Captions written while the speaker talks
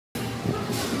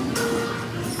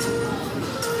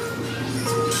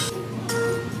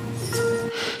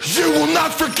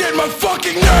not forget my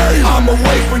fucking name. I'm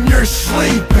awake when you're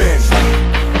sleeping,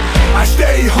 I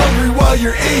stay hungry while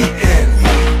you're eating.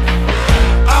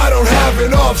 I don't have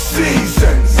an off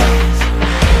season,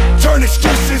 turn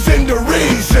excuses into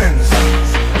reasons.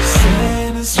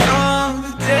 Standing strong,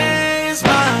 the day is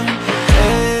mine.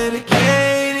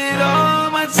 Dedicated all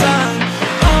my time.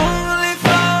 Only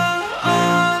thought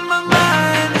on my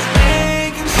mind is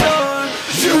making sure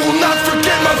you will not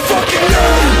forget my fucking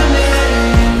name.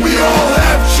 We all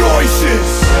have choices,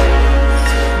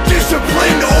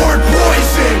 discipline or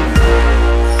poison.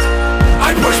 I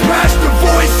push past the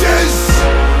voices.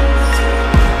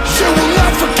 You will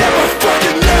not forget my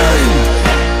fucking name.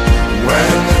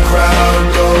 When the crowd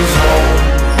goes home,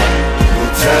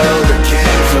 we'll tell the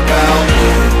kids about me.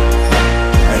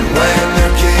 And when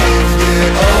their kids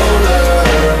get older,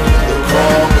 they'll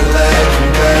call me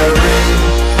legendary.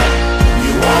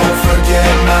 You won't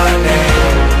forget my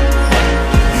name.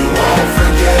 You won't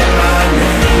forget my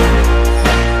name.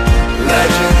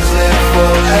 Legends live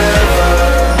forever.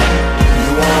 You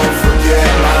won't forget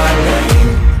my name.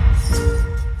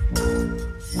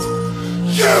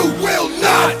 You will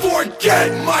not forget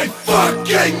my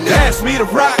fucking name. pass me the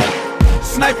rock,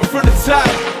 sniper from the top.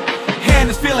 Hand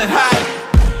is feeling hot,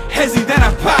 hezzy then I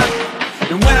pop.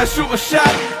 And when I shoot a shot,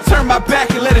 turn my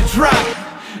back and let it drop.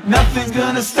 Nothing's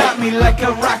gonna stop me like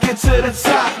a rocket to the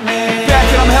top, man. Back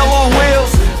and I'm hell on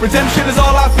wheels, redemption is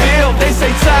all I feel. They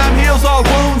say time heals all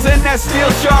wounds and that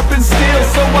steel sharpens steel.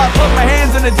 So I put my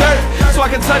hands in the dirt so I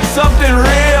can touch something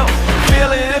real. Feel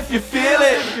it if you feel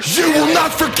it. You will not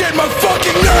forget my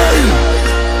fucking name.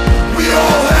 We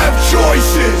all have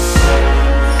choices,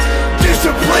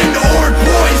 discipline or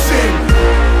poison.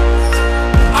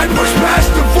 I push past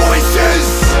the voices.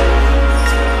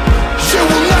 You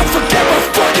will not forget my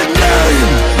fucking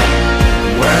name.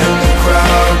 When the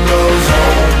crowd goes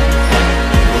home,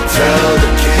 we'll tell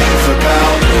the kids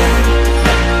about me.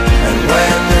 And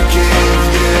when the kids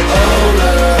get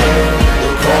older,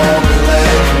 they'll call me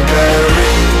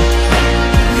legendary.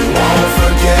 You won't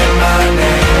forget my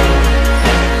name.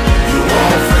 You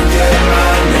won't forget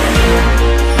my name.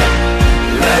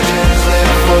 Legends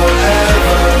live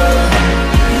forever.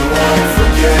 You won't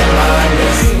forget my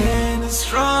name. Standing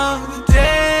strong, the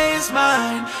day is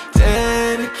mine.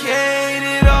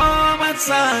 Dedicated all my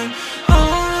time.